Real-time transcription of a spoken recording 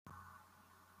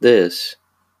This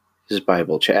is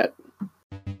Bible Chat.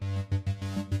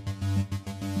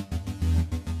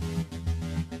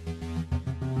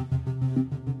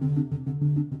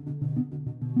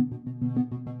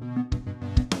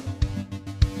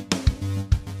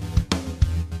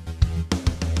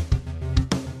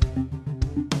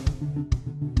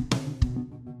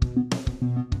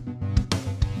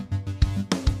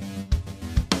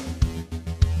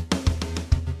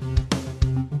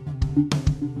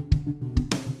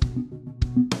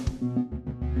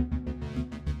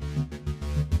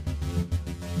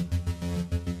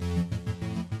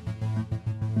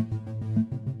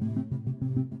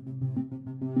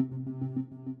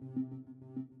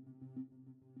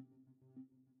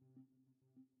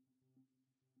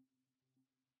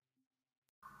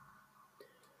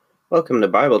 Welcome to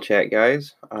Bible Chat,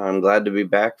 guys. I'm glad to be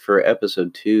back for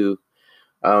episode 2.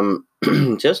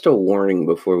 Just a warning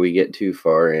before we get too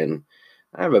far in.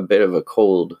 I have a bit of a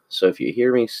cold, so if you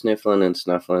hear me sniffling and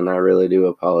snuffling, I really do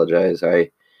apologize.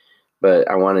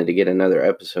 But I wanted to get another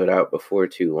episode out before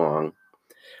too long.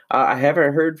 I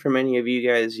haven't heard from any of you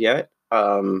guys yet,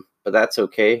 but that's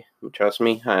okay. Trust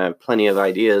me, I have plenty of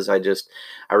ideas.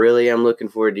 I really am looking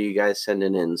forward to you guys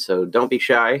sending in. So don't be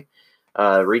shy.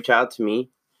 Reach out to me.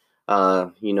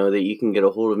 You know that you can get a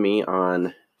hold of me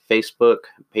on Facebook,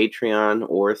 Patreon,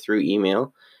 or through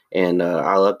email, and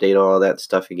I'll update all that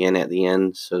stuff again at the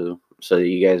end, so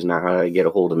you guys know how to get a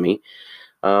hold of me.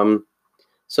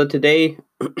 So today,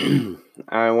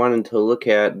 I wanted to look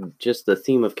at just the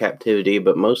theme of captivity,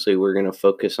 but mostly we're going to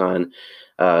focus on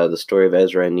the story of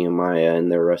Ezra and Nehemiah and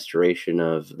their restoration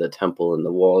of the temple and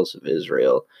the walls of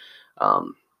Israel.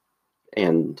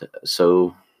 And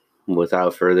so,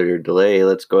 without further delay,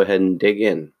 let's go ahead and dig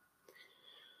in.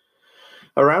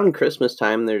 Around Christmas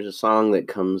time, there's a song that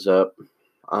comes up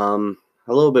a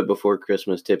little bit before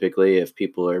Christmas, typically, if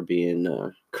people are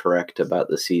being correct about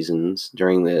the seasons,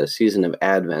 during the season of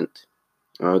Advent.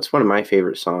 It's one of my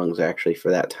favorite songs, actually,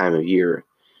 for that time of year.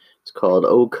 It's called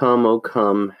O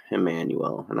Come,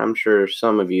 Emmanuel. And I'm sure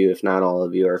some of you, if not all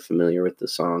of you, are familiar with the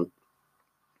song.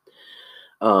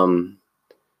 But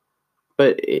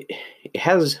it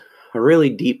has a really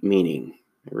deep meaning.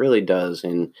 It really does.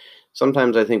 And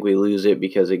sometimes I think we lose it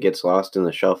because it gets lost in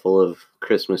the shuffle of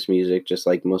Christmas music, just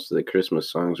like most of the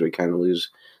Christmas songs, we kind of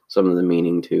lose some of the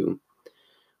meaning too.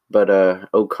 But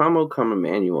O Come,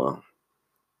 Emmanuel.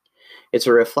 It's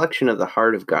a reflection of the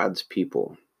heart of God's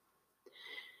people.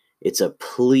 It's a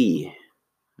plea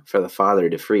for the Father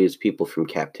to free his people from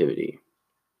captivity.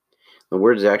 The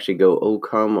words actually go, O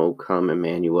come,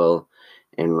 Emmanuel,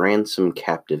 and ransom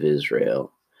captive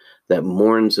Israel, that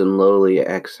mourns in lowly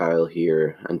exile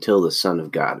here until the Son of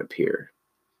God appear.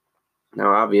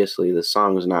 Now, obviously, the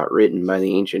song was not written by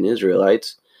the ancient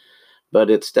Israelites, but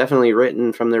it's definitely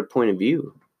written from their point of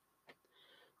view.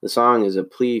 The song is a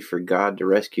plea for God to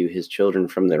rescue his children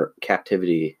from their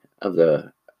captivity of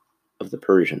the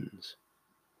Persians.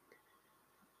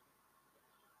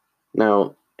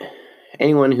 Now,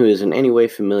 anyone who is in any way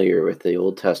familiar with the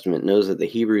Old Testament knows that the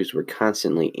Hebrews were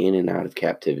constantly in and out of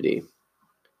captivity.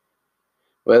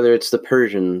 Whether it's the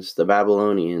Persians, the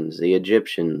Babylonians, the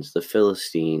Egyptians, the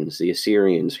Philistines, the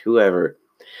Assyrians, whoever,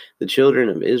 the children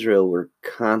of Israel were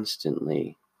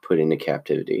constantly put into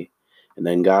captivity. And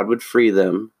then God would free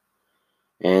them,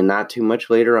 and not too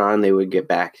much later on, they would get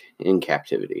back in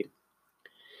captivity.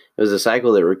 It was a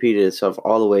cycle that repeated itself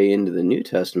all the way into the New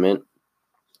Testament,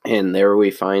 and there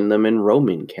we find them in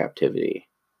Roman captivity.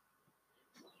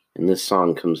 And this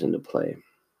song comes into play.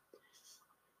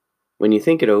 When you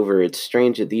think it over, it's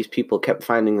strange that these people kept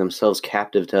finding themselves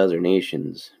captive to other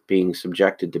nations, being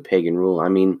subjected to pagan rule. I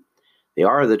mean, they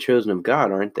are the chosen of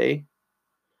God, aren't they?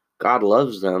 God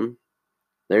loves them.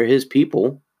 They're his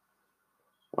people.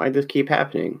 Why does this keep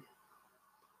happening?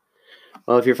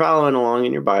 Well, if you're following along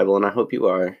in your Bible, and I hope you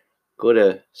are, go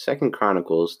to 2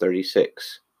 Chronicles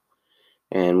 36,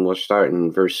 and we'll start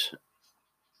in verse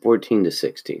 14 to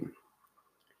 16.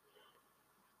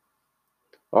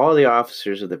 All the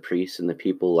officers of the priests and the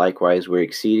people likewise were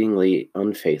exceedingly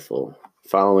unfaithful,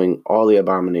 following all the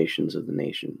abominations of the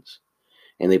nations.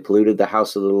 And they polluted the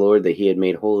house of the Lord that he had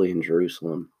made holy in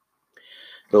Jerusalem.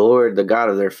 The Lord, the God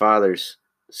of their fathers,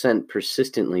 sent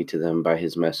persistently to them by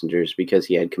his messengers, because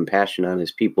he had compassion on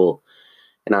his people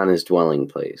and on his dwelling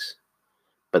place.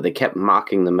 But they kept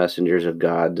mocking the messengers of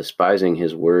God, despising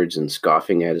his words and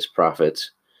scoffing at his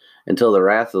prophets, until the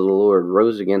wrath of the Lord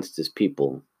rose against his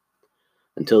people,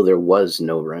 until there was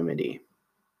no remedy.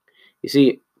 You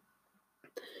see,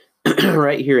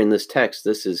 right here in this text,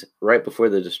 this is right before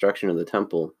the destruction of the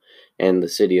temple and the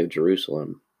city of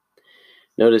Jerusalem.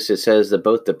 Notice it says that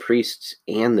both the priests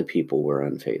and the people were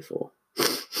unfaithful.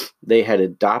 They had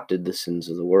adopted the sins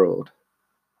of the world.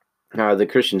 Now, the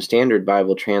Christian Standard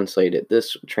Bible translates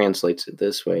it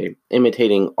this way,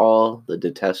 imitating all the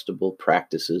detestable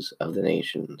practices of the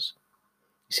nations.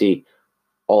 You see,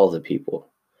 all the people,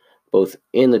 both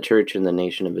in the church and the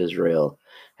nation of Israel,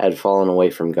 had fallen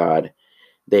away from God.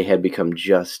 They had become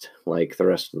just like the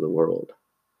rest of the world.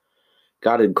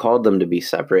 God had called them to be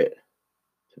separate,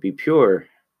 to be pure,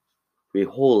 to be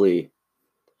holy.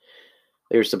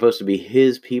 They were supposed to be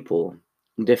His people,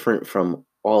 different from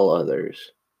all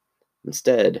others.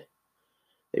 Instead,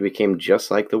 they became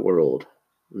just like the world.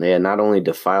 They had not only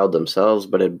defiled themselves,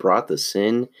 but had brought the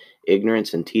sin,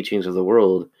 ignorance, and teachings of the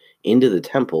world into the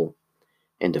temple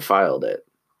and defiled it.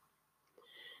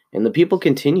 And the people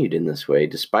continued in this way,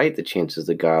 despite the chances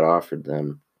that God offered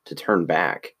them to turn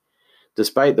back,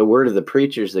 despite the word of the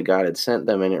preachers that God had sent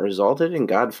them, and it resulted in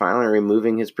God finally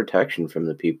removing His protection from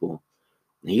the people.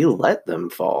 He let them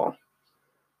fall.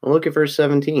 Well, look at verse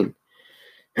 17.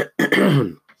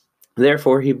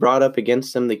 Therefore he brought up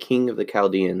against them the king of the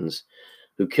Chaldeans,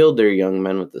 who killed their young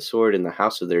men with the sword in the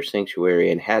house of their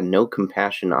sanctuary, and had no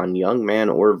compassion on young man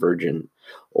or virgin,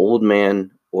 old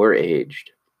man or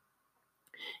aged.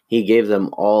 He gave them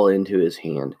all into his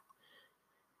hand.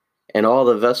 And all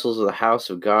the vessels of the house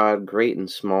of God, great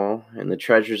and small, and the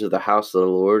treasures of the house of the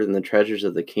Lord, and the treasures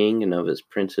of the king and of his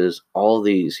princes, all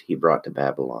these he brought to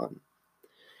Babylon.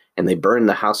 And they burned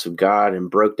the house of God, and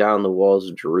broke down the walls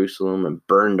of Jerusalem, and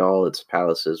burned all its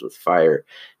palaces with fire,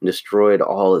 and destroyed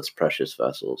all its precious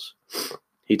vessels.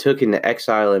 He took into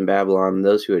exile in Babylon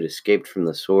those who had escaped from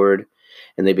the sword,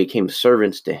 and they became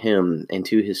servants to him and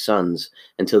to his sons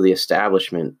until the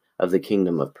establishment of the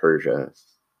kingdom of Persia.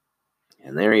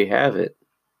 And there you have it.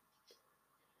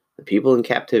 The people in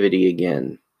captivity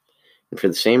again, and for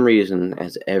the same reason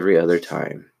as every other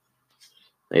time.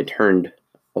 They turned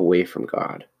away from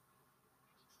God.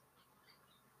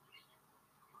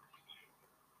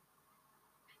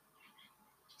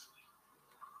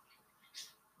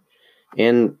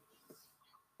 And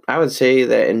I would say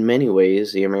that in many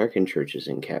ways, the American church is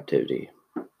in captivity.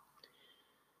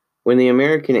 When the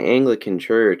American Anglican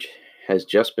Church has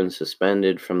just been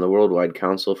suspended from the Worldwide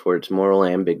Council for its moral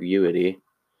ambiguity,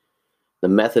 the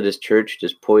Methodist Church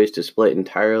is poised to split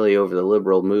entirely over the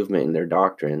liberal movement in their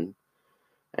doctrine,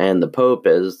 and the Pope,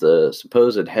 as the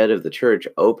supposed head of the church,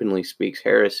 openly speaks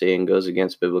heresy and goes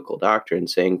against biblical doctrine,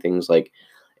 saying things like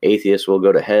atheists will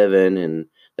go to heaven and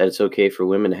that it's okay for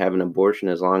women to have an abortion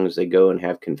as long as they go and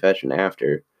have confession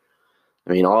after.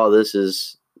 I mean, all of this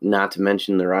is not to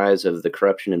mention the rise of the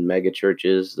corruption in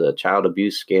megachurches, the child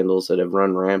abuse scandals that have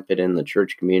run rampant in the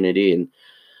church community, and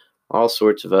all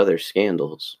sorts of other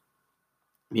scandals.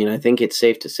 I mean, I think it's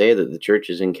safe to say that the church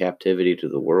is in captivity to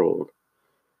the world.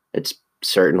 It's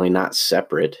certainly not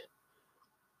separate.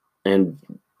 And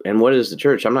what is the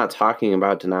church? I'm not talking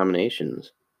about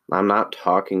denominations. I'm not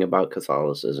talking about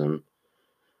Catholicism.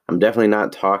 I'm definitely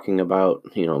not talking about,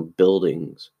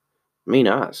 buildings. I mean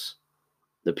us,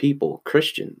 the people,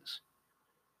 Christians.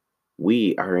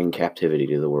 We are in captivity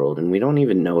to the world, and we don't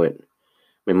even know it.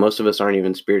 I mean, most of us aren't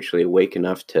even spiritually awake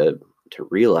enough to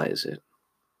realize it.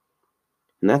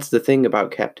 And that's the thing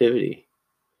about captivity.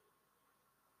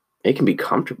 It can be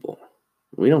comfortable.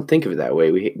 We don't think of it that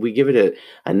way. We give it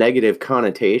a negative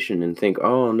connotation and think,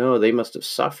 oh no, they must have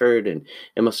suffered and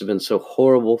it must have been so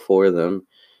horrible for them.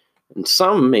 And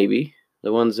some, maybe,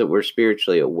 the ones that were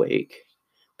spiritually awake,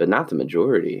 but not the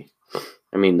majority.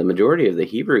 I mean, the majority of the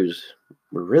Hebrews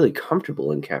were really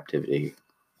comfortable in captivity.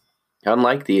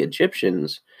 Unlike the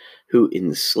Egyptians, who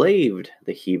enslaved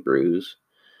the Hebrews,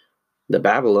 the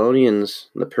Babylonians,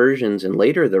 the Persians, and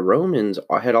later the Romans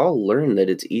had all learned that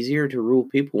it's easier to rule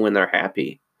people when they're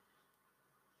happy.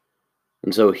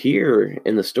 And so here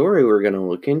in the story we're going to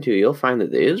look into, you'll find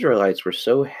that the Israelites were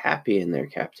so happy in their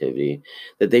captivity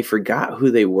that they forgot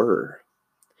who they were.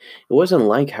 It wasn't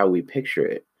like how we picture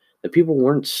it. The people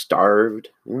weren't starved,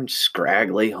 they weren't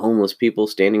scraggly, homeless people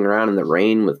standing around in the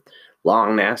rain with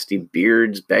long, nasty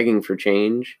beards begging for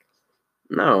change.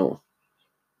 No.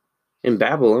 In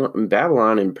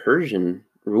Babylon and Persian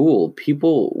rule,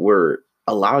 people were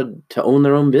allowed to own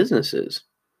their own businesses.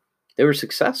 They were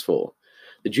successful.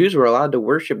 The Jews were allowed to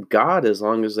worship God as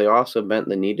long as they also met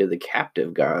the need of the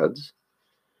captive gods.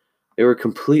 They were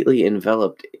completely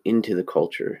enveloped into the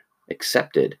culture,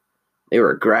 accepted. They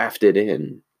were grafted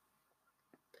in.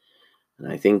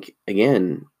 And I think,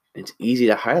 again, it's easy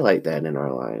to highlight that in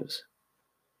our lives.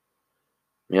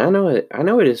 I mean, I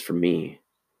know it is for me.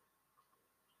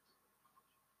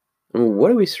 I mean, what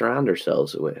do we surround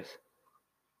ourselves with?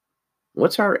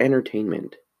 What's our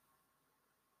entertainment?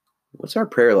 What's our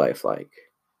prayer life like?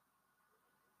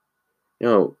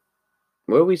 What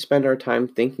do we spend our time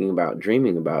thinking about,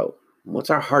 dreaming about? What's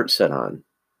our heart set on?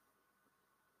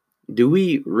 Do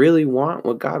we really want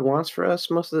what God wants for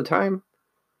us most of the time?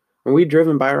 Are we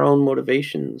driven by our own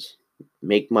motivations?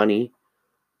 Make money,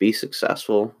 be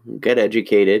successful, get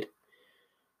educated,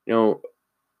 or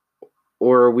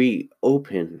are we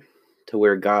open to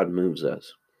where God moves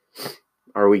us?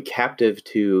 Are we captive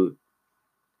to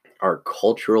our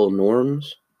cultural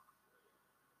norms?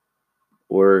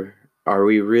 Or are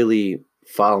we really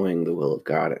following the will of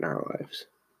God in our lives?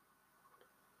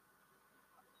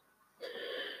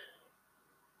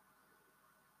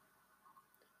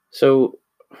 So,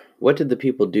 what did the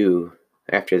people do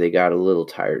after they got a little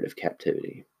tired of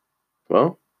captivity?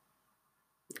 Well,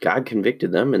 God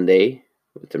convicted them, and they,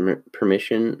 with the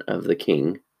permission of the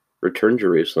king, returned to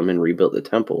Jerusalem and rebuilt the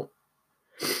temple.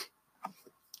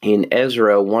 In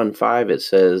Ezra 1:5, it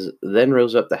says, "Then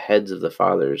rose up the heads of the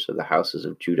fathers of the houses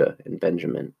of Judah and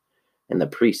Benjamin, and the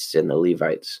priests and the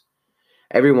Levites,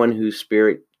 everyone whose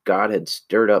spirit God had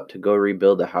stirred up to go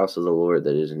rebuild the house of the Lord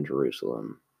that is in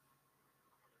Jerusalem."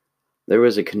 There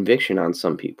was a conviction on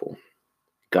some people.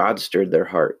 God stirred their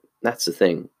heart. That's the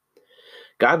thing.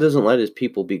 God doesn't let his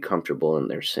people be comfortable in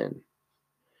their sin.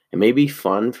 It may be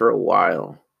fun for a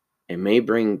while. It may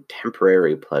bring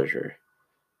temporary pleasure,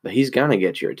 but he's going to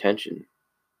get your attention.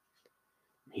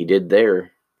 He did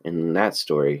there in that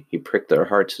story. He pricked their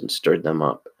hearts and stirred them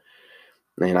up.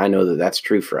 And I know that that's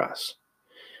true for us.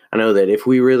 I know that if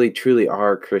we really truly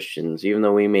are Christians, even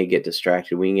though we may get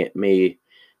distracted, may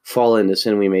fall into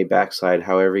sin, we may backslide,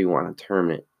 however you want to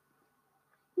term it,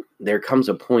 there comes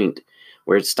a point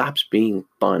where it stops being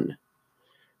fun,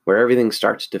 where everything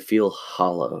starts to feel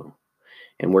hollow.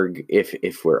 And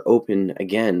if we're open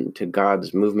again to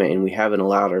God's movement and we haven't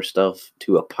allowed ourselves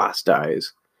to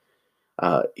apostatize,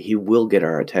 he will get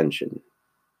our attention.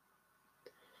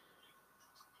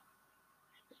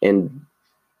 And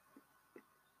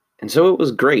so it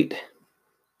was great.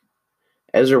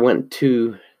 Ezra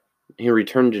he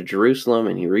returned to Jerusalem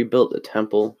and he rebuilt the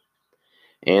temple.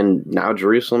 And now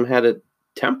Jerusalem had a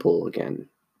temple again.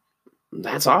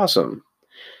 That's awesome.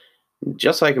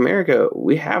 Just like America,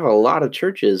 we have a lot of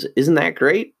churches. Isn't that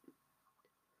great?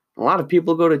 A lot of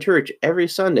people go to church every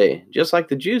Sunday, just like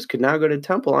the Jews could now go to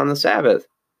temple on the Sabbath.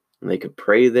 And they could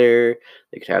pray there,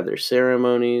 they could have their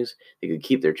ceremonies, they could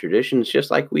keep their traditions just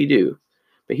like we do.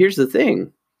 But here's the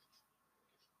thing.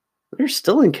 They're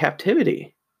still in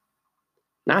captivity.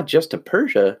 Not just to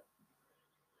Persia,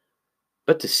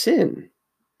 but to sin.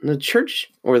 And the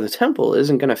church or the temple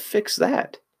isn't going to fix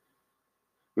that.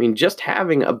 I mean, just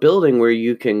having a building where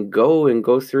you can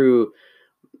go through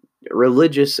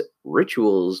religious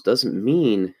rituals doesn't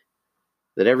mean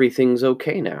that everything's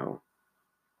okay now.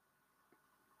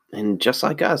 And just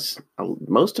like us,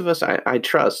 most of us, I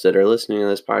trust, that are listening to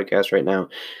this podcast right now,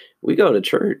 we go to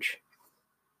church.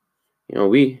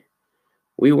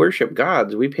 We worship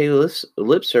God. We pay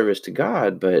lip service to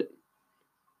God, but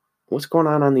what's going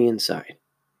on the inside?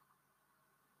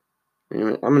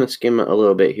 I'm going to skim a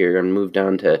little bit here and move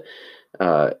down to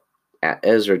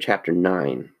Ezra chapter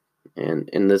 9.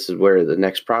 And this is where the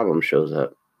next problem shows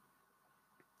up.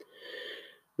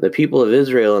 The people of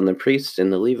Israel and the priests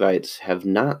and the Levites have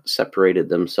not separated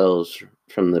themselves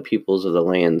from the peoples of the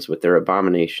lands with their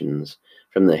abominations,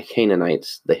 from the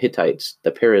Canaanites, the Hittites,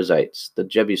 the Perizzites, the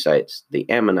Jebusites, the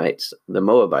Ammonites, the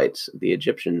Moabites, the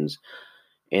Egyptians,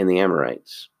 and the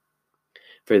Amorites.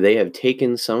 For they have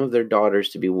taken some of their daughters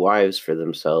to be wives for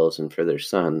themselves and for their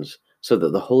sons, so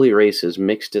that the holy race has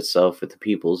mixed itself with the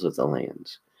peoples of the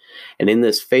lands. And in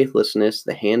this faithlessness,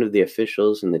 the hand of the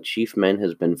officials and the chief men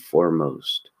has been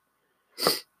foremost.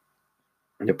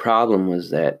 The problem was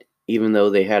that even though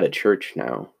they had a church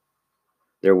now,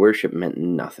 their worship meant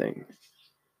nothing.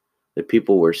 The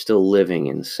people were still living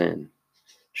in sin.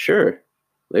 Sure,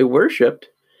 they worshipped.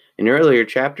 In earlier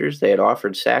chapters, they had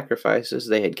offered sacrifices,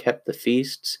 they had kept the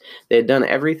feasts, they had done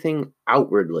everything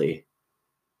outwardly.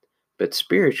 But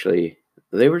spiritually,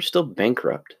 they were still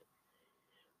bankrupt.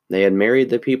 They had married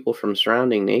the people from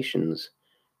surrounding nations,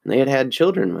 and they had had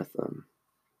children with them.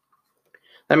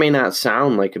 That may not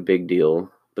sound like a big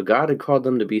deal, but God had called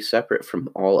them to be separate from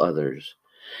all others.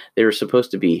 They were supposed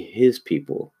to be his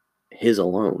people, his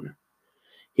alone.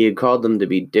 He had called them to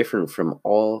be different from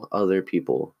all other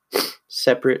people,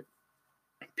 separate,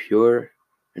 pure,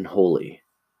 and holy.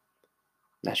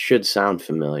 That should sound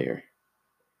familiar.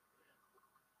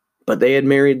 But they had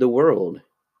married the world.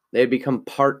 They had become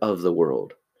part of the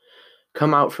world.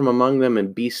 Come out from among them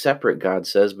and be separate, God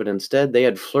says, but instead they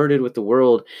had flirted with the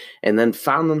world and then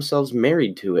found themselves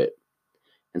married to it.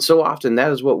 And so often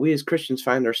that is what we as Christians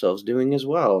find ourselves doing as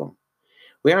well.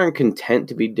 We aren't content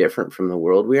to be different from the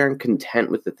world. We aren't content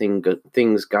with the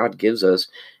things God gives us.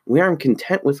 We aren't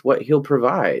content with what He'll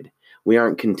provide. We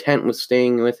aren't content with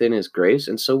staying within His grace,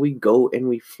 and so we go and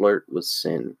we flirt with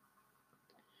sin.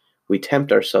 We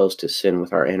tempt ourselves to sin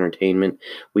with our entertainment.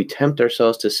 We tempt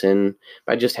ourselves to sin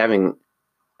by just having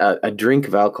a drink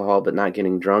of alcohol but not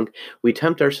getting drunk. We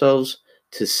tempt ourselves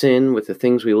to sin with the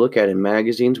things we look at in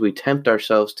magazines. We tempt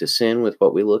ourselves to sin with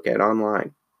what we look at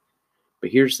online. But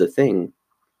here's the thing.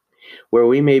 Where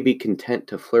we may be content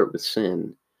to flirt with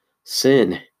sin,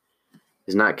 sin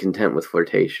is not content with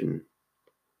flirtation.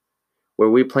 Where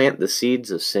we plant the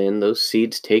seeds of sin, those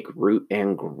seeds take root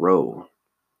and grow.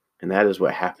 And that is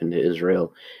what happened to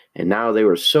Israel. And now they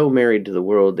were so married to the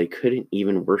world, they couldn't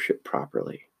even worship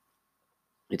properly.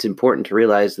 It's important to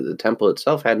realize that the temple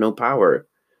itself had no power.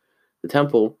 The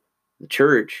temple, the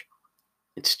church,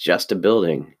 it's just a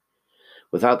building.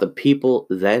 Without the people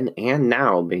then and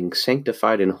now being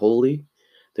sanctified and holy,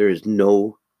 there is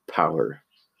no power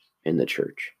in the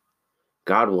church.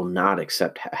 God will not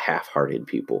accept half-hearted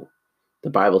people. The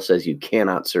Bible says you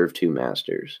cannot serve two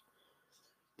masters.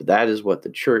 But that is what the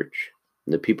church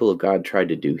and the people of God tried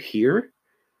to do here,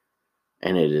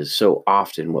 and it is so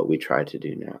often what we try to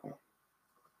do now.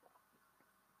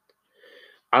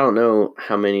 I don't know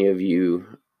how many of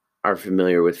you are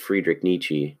familiar with Friedrich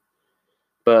Nietzsche,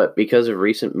 but because of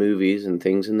recent movies and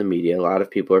things in the media, a lot of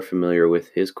people are familiar with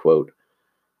his quote,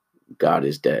 "God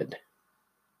is dead."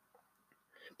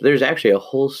 But there's actually a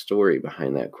whole story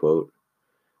behind that quote,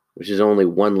 which is only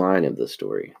one line of the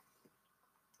story.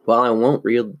 While I won't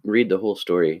read the whole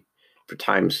story for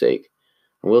time's sake,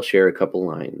 I will share a couple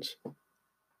lines.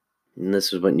 And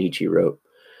this is what Nietzsche wrote.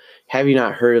 "Have you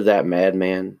not heard of that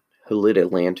madman who lit a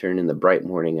lantern in the bright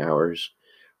morning hours,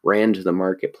 ran to the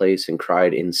marketplace and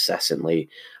cried incessantly,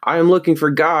 'I am looking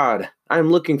for God! I am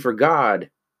looking for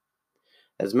God!'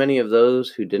 As many of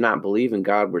those who did not believe in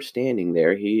God were standing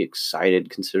there, he excited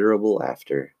considerable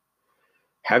laughter.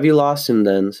 'Have you lost him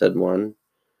then?' said one.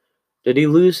 'Did he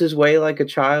lose his way like a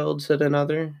child?' said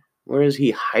another. 'Where is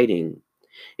he hiding?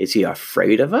 Is he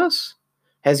afraid of us?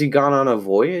 Has he gone on a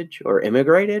voyage or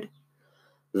emigrated?'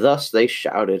 Thus they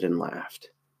shouted and laughed.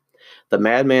 The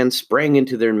madman sprang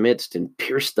into their midst and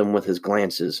pierced them with his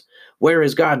glances. 'Where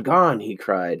is God gone?' he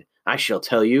cried. 'I shall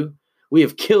tell you. We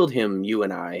have killed him, you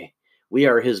and I. We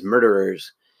are his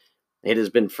murderers.' It has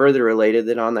been further related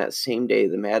that on that same day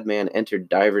the madman entered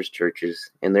divers churches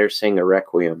and there sang a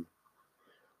requiem.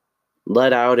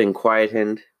 Let out and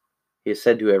quietened, he is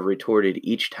said to have retorted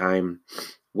each time,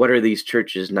 'What are these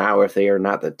churches now if they are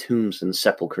not the tombs and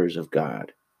sepulchres of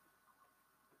God?'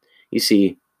 You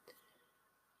see,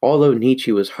 although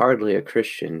Nietzsche was hardly a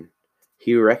Christian,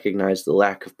 he recognized the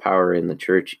lack of power in the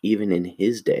church even in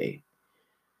his day.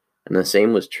 And the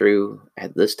same was true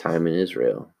at this time in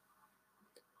Israel.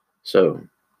 So,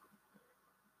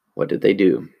 what did they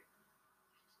do?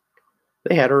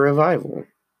 They had a revival.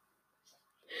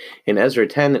 In Ezra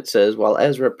 10 it says, "While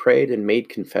Ezra prayed and made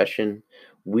confession,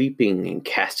 weeping and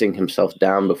casting himself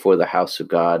down before the house of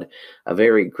God, a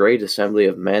very great assembly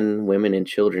of men, women, and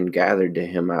children gathered to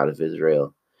him out of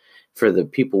Israel. For the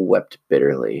people wept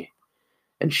bitterly.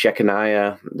 And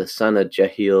Shechaniah, the son of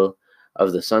Jehiel,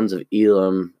 of the sons of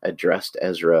Elam, addressed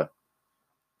Ezra.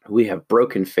 'We have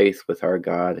broken faith with our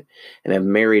God, and have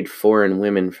married foreign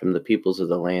women from the peoples of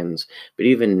the lands. But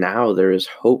even now there is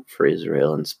hope for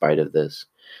Israel in spite of this.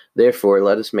 Therefore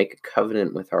let us make a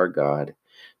covenant with our God,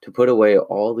 to put away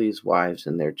all these wives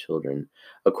and their children,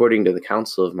 according to the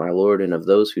counsel of my Lord and of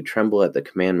those who tremble at the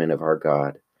commandment of our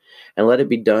God. And let it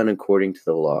be done according to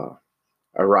the law.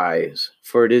 Arise,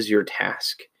 for it is your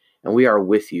task, and we are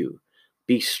with you.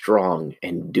 Be strong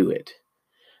and do it.'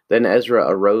 Then Ezra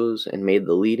arose and made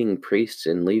the leading priests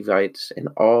and Levites and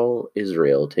all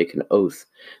Israel take an oath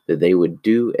that they would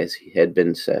do as he had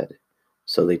been said.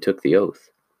 So they took the oath."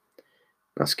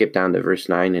 Now skip down to verse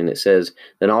 9, and it says,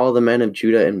 "Then all the men of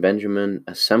Judah and Benjamin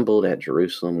assembled at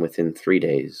Jerusalem within 3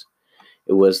 days.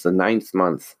 It was the 9th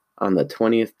month, on the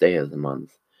 20th day of the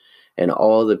month. And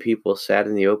all the people sat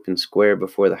in the open square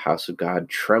before the house of God,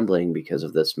 trembling because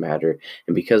of this matter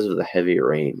and because of the heavy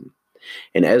rain.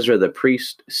 And Ezra the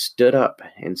priest stood up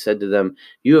and said to them,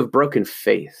 'You have broken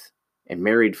faith and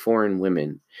married foreign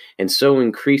women, and so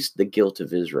increased the guilt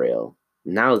of Israel.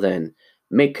 Now then,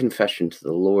 make confession to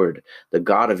the Lord, the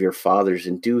God of your fathers,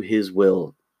 and do his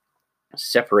will.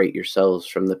 Separate yourselves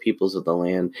from the peoples of the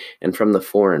land and from the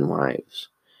foreign wives.'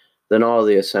 Then all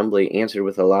the assembly answered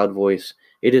with a loud voice,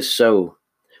 'It is so.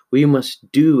 We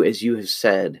must do as you have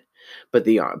said. But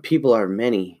the people are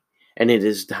many, and it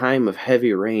is time of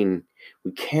heavy rain.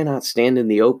 We cannot stand in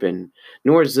the open,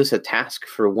 nor is this a task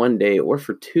for one day or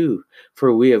for two,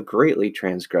 for we have greatly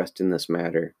transgressed in this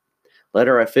matter. Let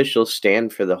our officials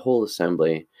stand for the whole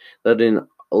assembly.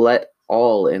 Let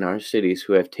all in our cities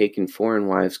who have taken foreign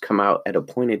wives come out at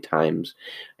appointed times,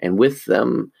 and with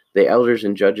them the elders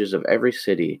and judges of every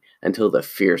city, until the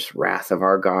fierce wrath of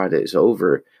our God is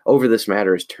over this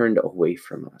matter is turned away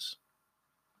from us.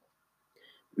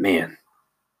 Man,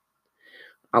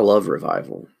 I love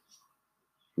revival.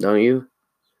 Don't you?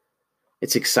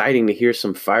 It's exciting to hear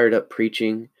some fired up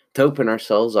preaching, to open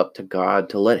ourselves up to God,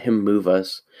 to let Him move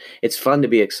us. It's fun to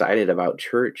be excited about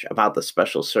church, about the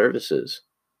special services.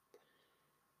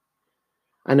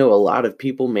 I know a lot of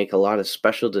people make a lot of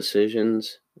special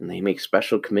decisions and they make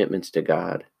special commitments to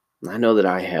God. I know that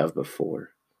I have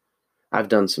before. I've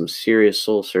done some serious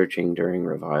soul searching during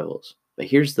revivals. But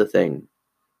here's the thing.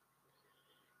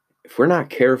 If we're not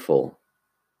careful,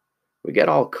 we get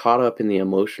all caught up in the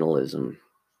emotionalism,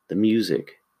 the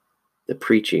music, the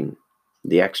preaching,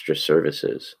 the extra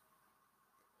services.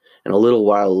 And a little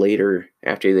while later,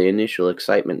 after the initial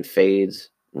excitement fades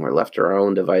and we're left to our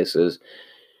own devices,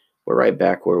 we're right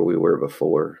back where we were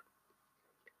before.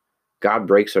 God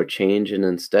breaks our chains, and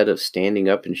instead of standing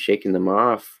up and shaking them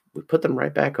off, we put them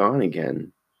right back on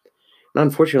again. And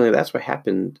unfortunately, that's what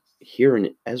happened here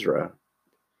in Ezra.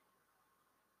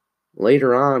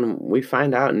 Later on, we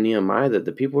find out in Nehemiah that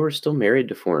the people were still married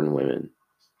to foreign women.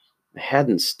 It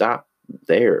hadn't stopped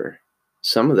there.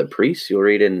 Some of the priests, you'll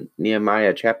read in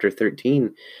Nehemiah chapter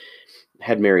 13,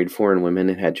 had married foreign women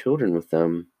and had children with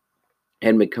them,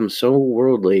 and become so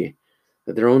worldly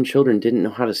that their own children didn't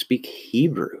know how to speak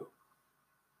Hebrew.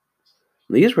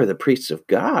 These were the priests of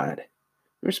God.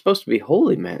 They were supposed to be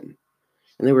holy men.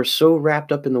 And they were so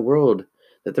wrapped up in the world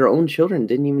that their own children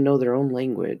didn't even know their own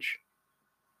language.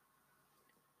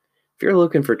 If you're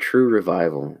looking for true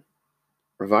revival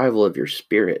of your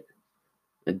spirit,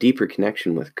 a deeper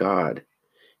connection with God,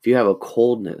 if you have a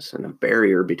coldness and a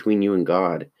barrier between you and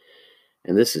God,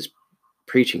 and this is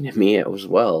preaching to me as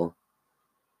well,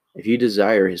 if you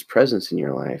desire His presence in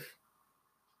your life,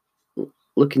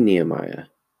 look in Nehemiah.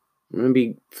 I'm going to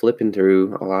be flipping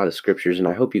through a lot of scriptures, and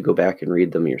I hope you go back and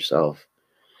read them yourself.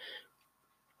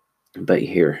 But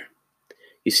here,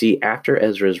 you see, after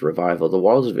Ezra's revival, the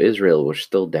walls of Israel were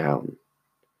still down.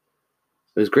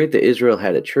 It was great that Israel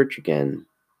had a church again,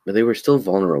 but they were still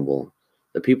vulnerable.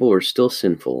 The people were still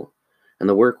sinful, and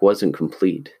the work wasn't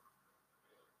complete.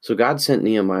 So God sent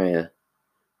Nehemiah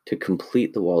to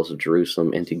complete the walls of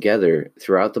Jerusalem, and together,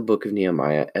 throughout the book of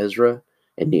Nehemiah, Ezra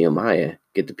and Nehemiah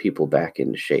get the people back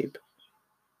into shape.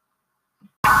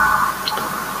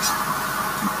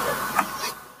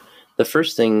 The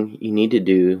first thing you need to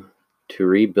do to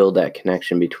rebuild that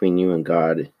connection between you and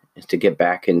God is to get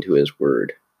back into His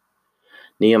Word.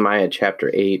 Nehemiah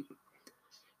chapter 8,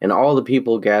 and all the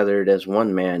people gathered as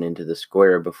one man into the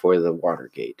square before the water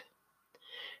gate.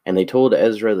 And they told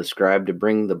Ezra the scribe to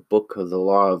bring the book of the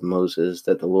law of Moses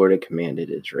that the Lord had commanded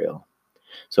Israel.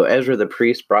 So Ezra the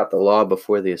priest brought the law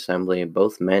before the assembly,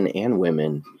 both men and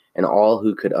women, and all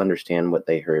who could understand what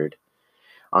they heard,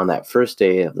 on that first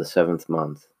day of the 7th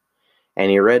month. And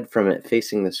he read from it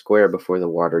facing the square before the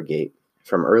water gate,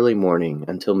 from early morning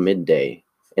until midday,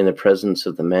 in the presence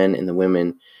of the men and the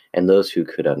women and those who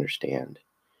could understand.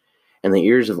 And the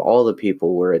ears of all the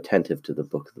people were attentive to the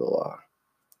book of the law.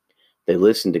 They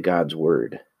listened to God's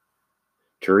word.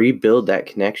 To rebuild that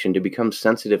connection, to become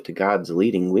sensitive to God's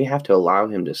leading, we have to allow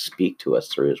Him to speak to us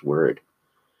through His word.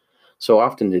 So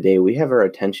often today, we have our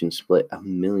attention split a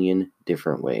million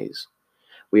different ways.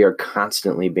 We are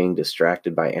constantly being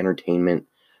distracted by entertainment,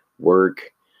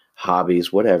 work,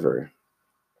 hobbies, whatever.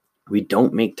 We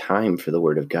don't make time for the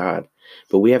Word of God,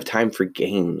 but we have time for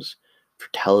games, for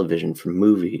television, for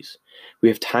movies. We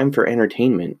have time for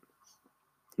entertainment.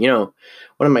 You know,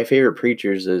 one of my favorite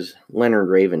preachers is Leonard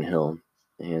Ravenhill,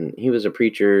 and he was a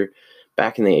preacher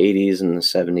back in the 80s and the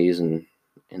 70s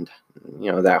and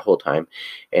that whole time.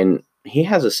 And he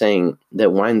has a saying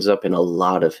that winds up in a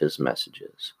lot of his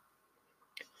messages.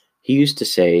 He used to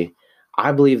say,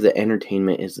 "I believe that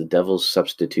entertainment is the devil's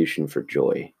substitution for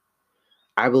joy.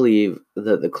 I believe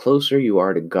that the closer you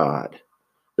are to God,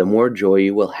 the more joy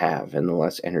you will have and the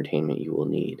less entertainment you will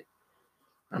need."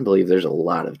 I believe there's a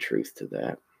lot of truth to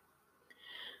that.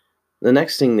 The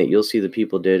next thing that you'll see the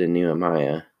people did in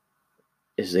Nehemiah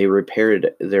is they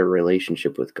repaired their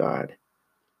relationship with God.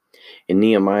 In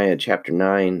Nehemiah chapter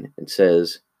 9, it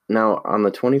says, "Now on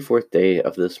the 24th day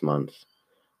of this month,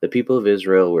 the people of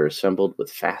Israel were assembled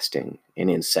with fasting and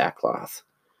in sackcloth,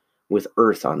 with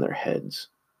earth on their heads.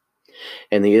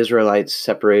 And the Israelites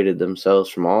separated themselves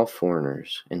from all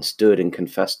foreigners, and stood and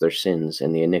confessed their sins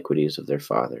and the iniquities of their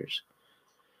fathers.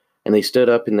 And they stood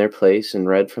up in their place and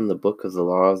read from the book of the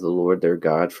law of the Lord their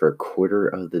God for a quarter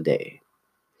of the day.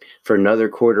 For another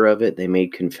quarter of it they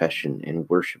made confession and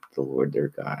worshipped the Lord their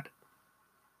God.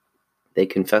 They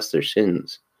confessed their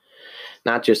sins,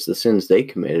 not just the sins they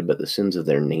committed, but the sins of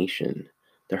their nation.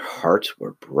 Their hearts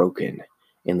were broken,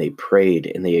 and they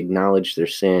prayed, and they acknowledged their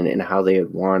sin and how they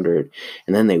had wandered,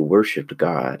 and then they worshipped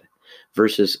God.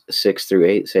 Verses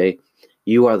 6-8 say,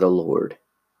 "You are the Lord,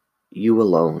 you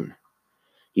alone.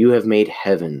 You have made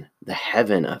heaven, the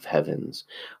heaven of heavens,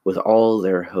 with all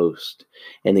their host,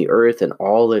 and the earth and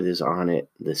all that is on it,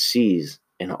 the seas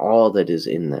and all that is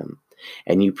in them.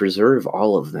 And you preserve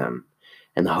all of them,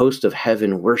 and the host of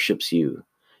heaven worships you.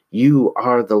 You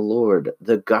are the Lord,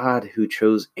 the God who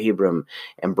chose Abram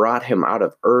and brought him out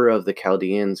of Ur of the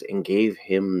Chaldeans and gave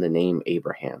him the name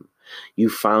Abraham. You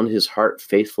found his heart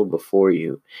faithful before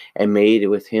you and made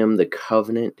with him the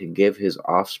covenant to give his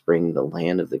offspring the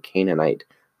land of the Canaanite,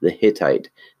 the Hittite,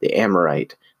 the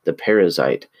Amorite, the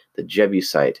Perizzite, the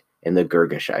Jebusite, and the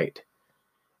Girgashite.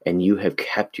 And you have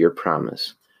kept your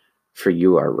promise, for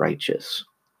you are righteous."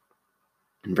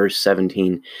 In verse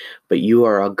 17, "But you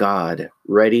are a God,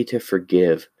 ready to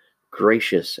forgive,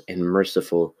 gracious and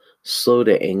merciful, slow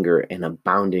to anger, and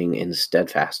abounding in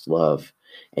steadfast love,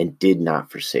 and did not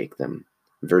forsake them."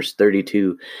 Verse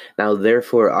 32, "Now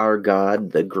therefore our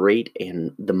God, the great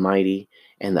and the mighty,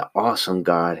 and the awesome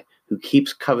God, who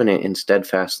keeps covenant and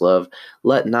steadfast love,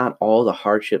 let not all the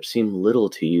hardship seem little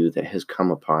to you that has come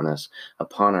upon us,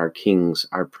 upon our kings,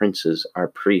 our princes, our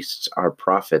priests, our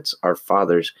prophets, our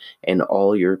fathers, and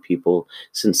all your people,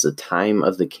 since the time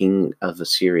of the king of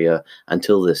Assyria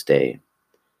until this day.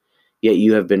 Yet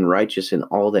you have been righteous in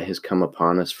all that has come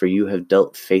upon us, for you have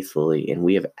dealt faithfully, and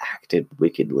we have acted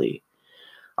wickedly.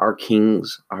 Our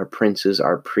kings, our princes,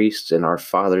 our priests, and our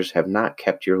fathers have not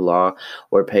kept your law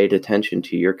or paid attention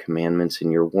to your commandments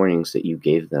and your warnings that you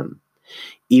gave them.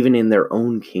 Even in their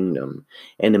own kingdom,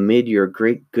 and amid your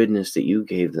great goodness that you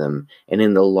gave them, and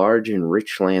in the large and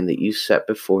rich land that you set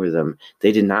before them,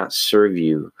 they did not serve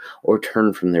you or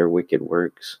turn from their wicked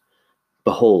works.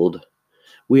 Behold,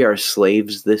 we are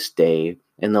slaves this day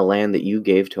in the land that you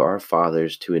gave to our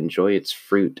fathers to enjoy its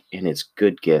fruit and its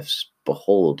good gifts.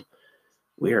 Behold,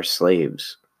 we are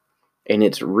slaves, and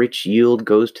its rich yield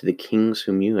goes to the kings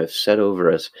whom you have set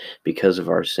over us because of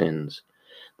our sins.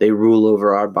 They rule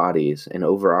over our bodies and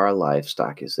over our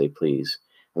livestock as they please,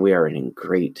 and we are in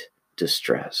great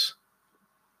distress."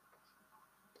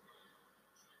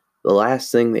 The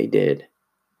last thing they did,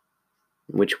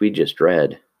 which we just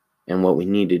read, and what we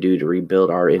need to do to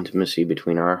rebuild our intimacy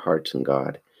between our hearts and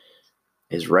God,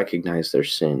 is recognize their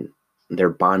sin, their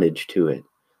bondage to it,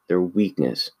 their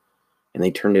weakness, and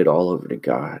they turned it all over to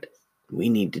God. We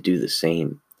need to do the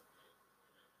same.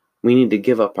 We need to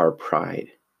give up our pride,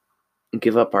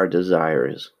 give up our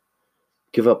desires,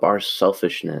 give up our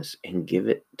selfishness, and give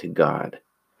it to God.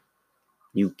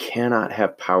 You cannot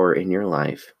have power in your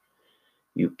life.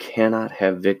 You cannot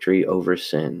have victory over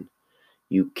sin.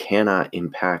 You cannot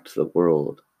impact the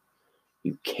world.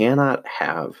 You cannot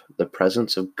have the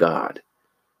presence of God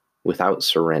without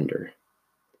surrender.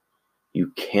 You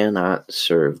cannot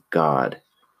serve God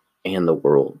and the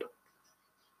world.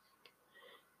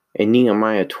 In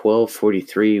Nehemiah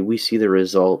 12:43, we see the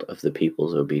result of the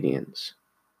people's obedience.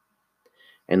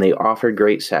 "And they offered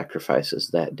great sacrifices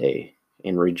that day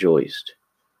and rejoiced,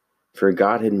 for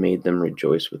God had made them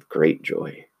rejoice with great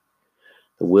joy.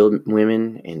 The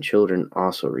women and children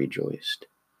also rejoiced,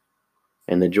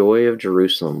 and the joy of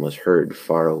Jerusalem was heard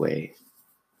far away."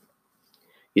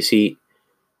 You see,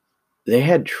 they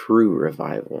had true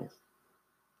revival.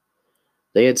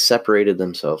 They had separated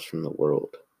themselves from the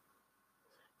world.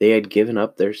 They had given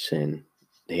up their sin.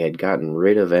 They had gotten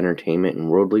rid of entertainment and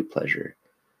worldly pleasure,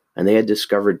 and they had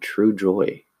discovered true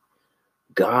joy.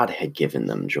 God had given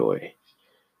them joy.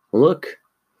 Look,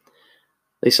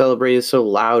 they celebrated so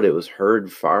loud it was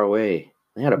heard far away.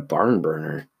 They had a barn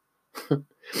burner.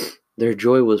 Their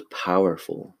joy was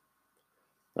powerful.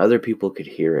 Other people could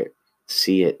hear it,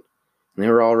 see it, and they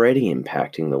were already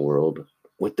impacting the world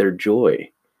with their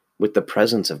joy, with the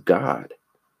presence of God.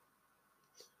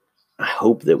 I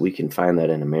hope that we can find that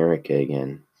in America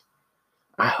again.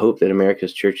 I hope that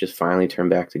America's churches finally turn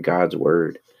back to God's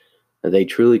word, that they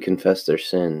truly confess their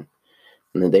sin,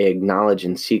 and that they acknowledge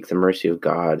and seek the mercy of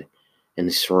God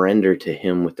and surrender to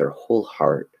Him with their whole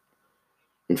heart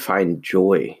and find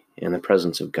joy in the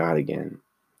presence of God again.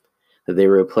 That they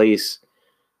replace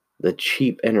the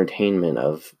cheap entertainment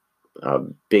of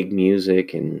big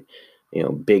music and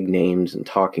big names and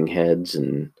talking heads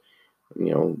and,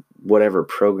 whatever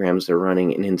programs they're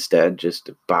running, and instead just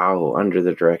bow under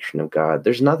the direction of God.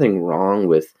 There's nothing wrong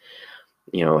with,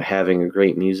 having a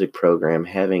great music program,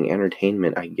 having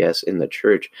entertainment, I guess, in the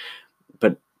church,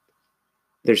 but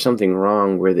there's something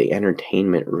wrong where the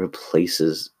entertainment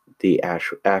replaces the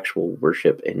actual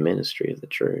worship and ministry of the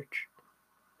church.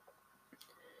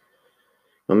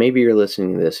 Well, maybe you're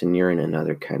listening to this and you're in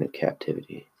another kind of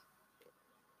captivity.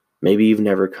 Maybe you've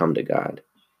never come to God.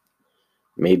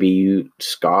 Maybe you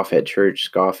scoff at church,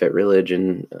 scoff at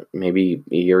religion. Maybe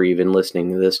you're even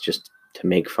listening to this just to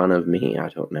make fun of me. I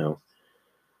don't know.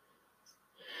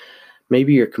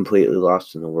 Maybe you're completely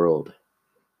lost in the world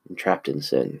and trapped in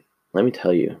sin. Let me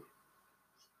tell you,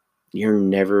 you're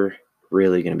never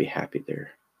really going to be happy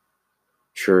there.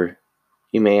 Sure,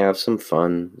 you may have some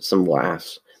fun, some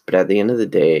laughs, but at the end of the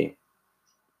day,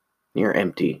 you're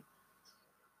empty.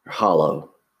 You're hollow.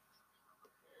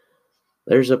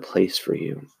 There's a place for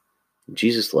you.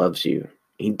 Jesus loves you.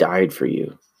 He died for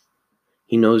you.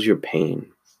 He knows your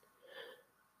pain.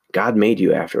 God made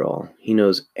you, after all. He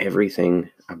knows everything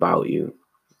about you,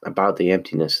 about the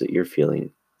emptiness that you're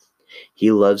feeling.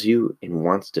 He loves you and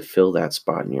wants to fill that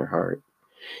spot in your heart.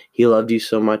 He loved you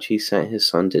so much, he sent his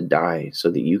son to die so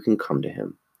that you can come to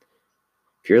him.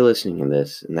 If you're listening to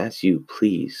this and that's you,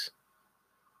 please,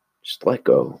 just let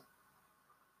go.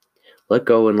 Let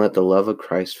go and let the love of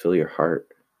Christ fill your heart.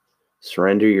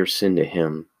 Surrender your sin to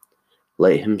him.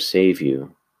 Let him save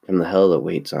you from the hell that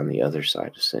waits on the other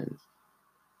side of sin.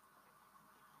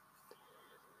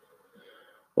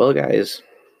 Well, guys,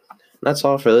 that's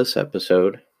all for this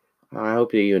episode. I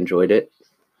hope that you enjoyed it.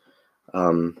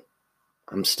 I'm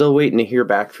still waiting to hear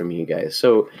back from you guys.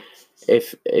 So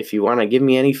if you want to give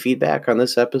me any feedback on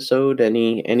this episode,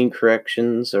 any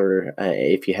corrections, or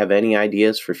if you have any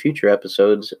ideas for future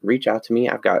episodes, reach out to me.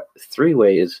 I've got 3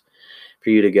 ways for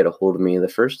you to get a hold of me. The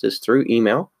first is through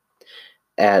email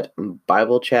at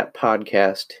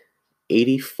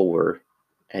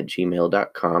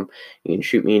BibleChatPodcast84@gmail.com. You can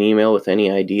shoot me an email with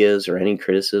any ideas or any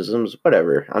criticisms,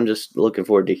 whatever. I'm just looking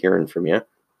forward to hearing from you.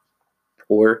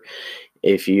 Or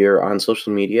if you're on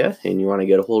social media and you want to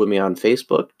get a hold of me on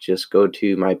Facebook, just go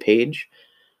to my page,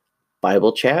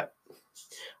 Bible Chat.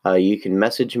 You can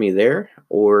message me there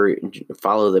or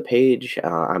follow the page.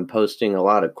 I'm posting a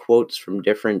lot of quotes from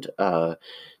different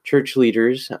church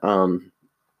leaders.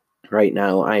 Right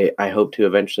now, I hope to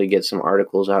eventually get some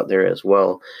articles out there as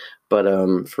well. But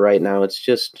for right now, it's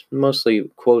just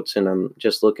mostly quotes, and I'm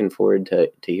just looking forward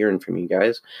to hearing from you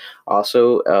guys.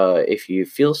 Also, if you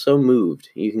feel so moved,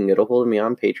 you can get a hold of me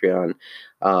on Patreon,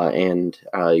 and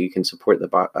you can support the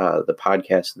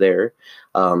podcast there.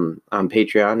 On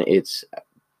Patreon, it's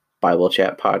Bible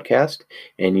Chat Podcast,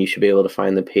 and you should be able to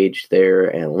find the page there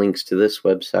and links to this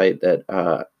website,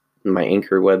 that my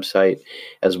Anchor website,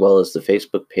 as well as the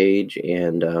Facebook page,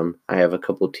 and I have a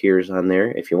couple tiers on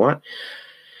there if you want.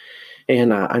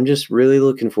 And I'm just really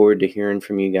looking forward to hearing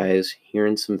from you guys,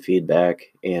 hearing some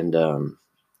feedback, and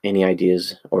any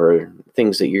ideas or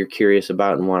things that you're curious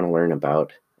about and want to learn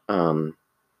about.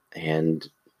 And,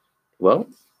 well,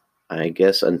 I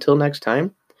guess until next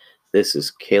time, this is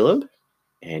Caleb,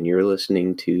 and you're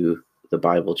listening to the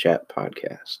Bible Chat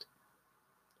Podcast.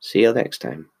 See you next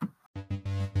time.